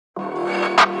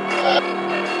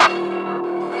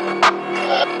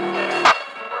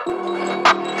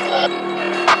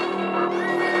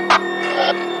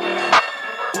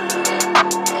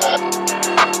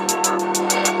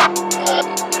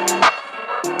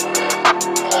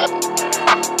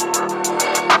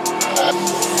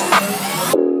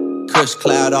Fresh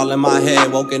cloud all in my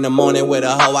head. Woke in the morning with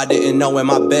a hoe I didn't know in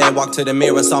my bed. Walked to the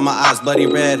mirror, saw my eyes bloody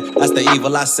red. That's the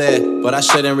evil I said, but I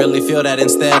shouldn't really feel that.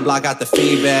 Instead, block out the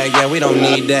feedback. Yeah, we don't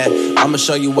need that. I'ma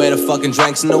show you where the fucking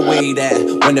drinks and the weed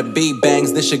at. When the beat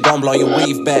bangs, this shit gon' blow your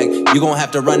weave back. You gon'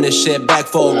 have to run this shit back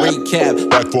for a recap.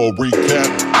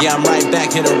 Yeah, I'm right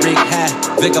back here to wreak hat.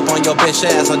 Vic up on your bitch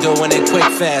ass, I'm doing it quick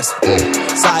fast.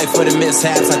 Sorry for the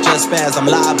mishaps, I just spaz. I'm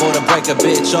liable to break a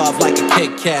bitch off like a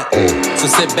Kit Kat. So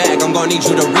sit back, I'm gon' need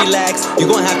you to relax. You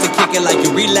gon' have to kick it like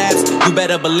you relapse. You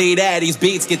better believe that these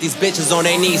beats get these bitches on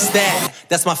their knees stat.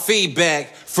 That's my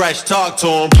feedback. Fresh, talk to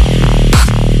 'em.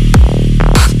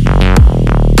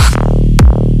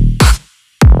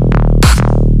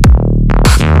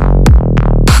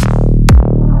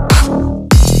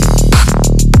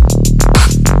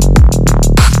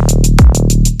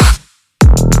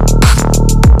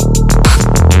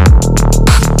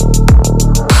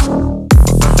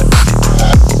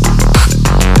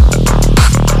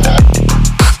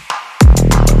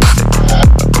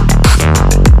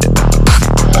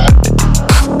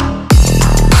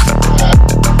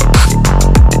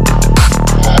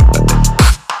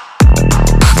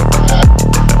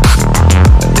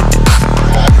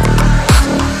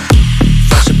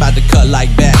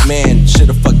 Like Batman,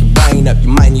 shit'll fuck your brain up. You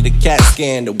might need a CAT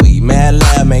scan. The weed mad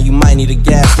loud, man. You might need a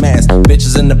gas mask.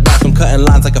 Bitches in the bathroom cutting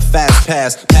lines like a fast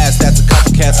pass. Pass that's a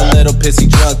couple cats, a little pissy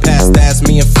drug pass. That's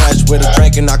me and Fresh with a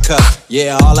drink in our cup.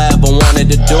 Yeah, all I ever wanted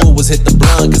to do was hit the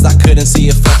blunt, cause I couldn't see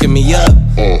it fucking me up.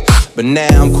 But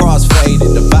now I'm cross-faded,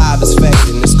 the vibe is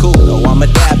fading. It's cool though, I'm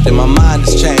adapting, my mind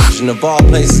is changing. Of all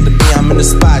places to be, I'm in the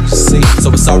spot, you see.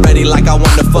 So it's already like I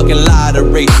won the fucking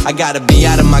lottery. I gotta be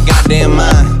out of my goddamn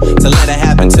mind to let it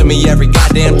happen to me every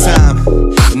goddamn time.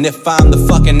 And if I'm the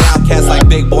fucking outcast like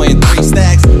Big Boy in 3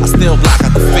 stacks, I still block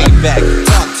out the feedback.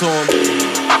 Talk to him.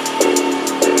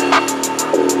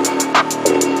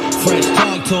 Fresh,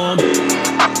 talk to him.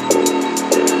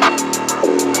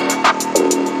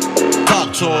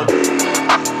 Talk to him.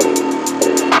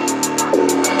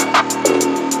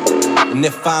 And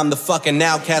if I'm the fucking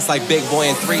outcast like Big Boy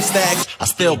in 3 stacks, I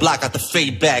still block out the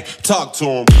feedback. Talk to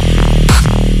him.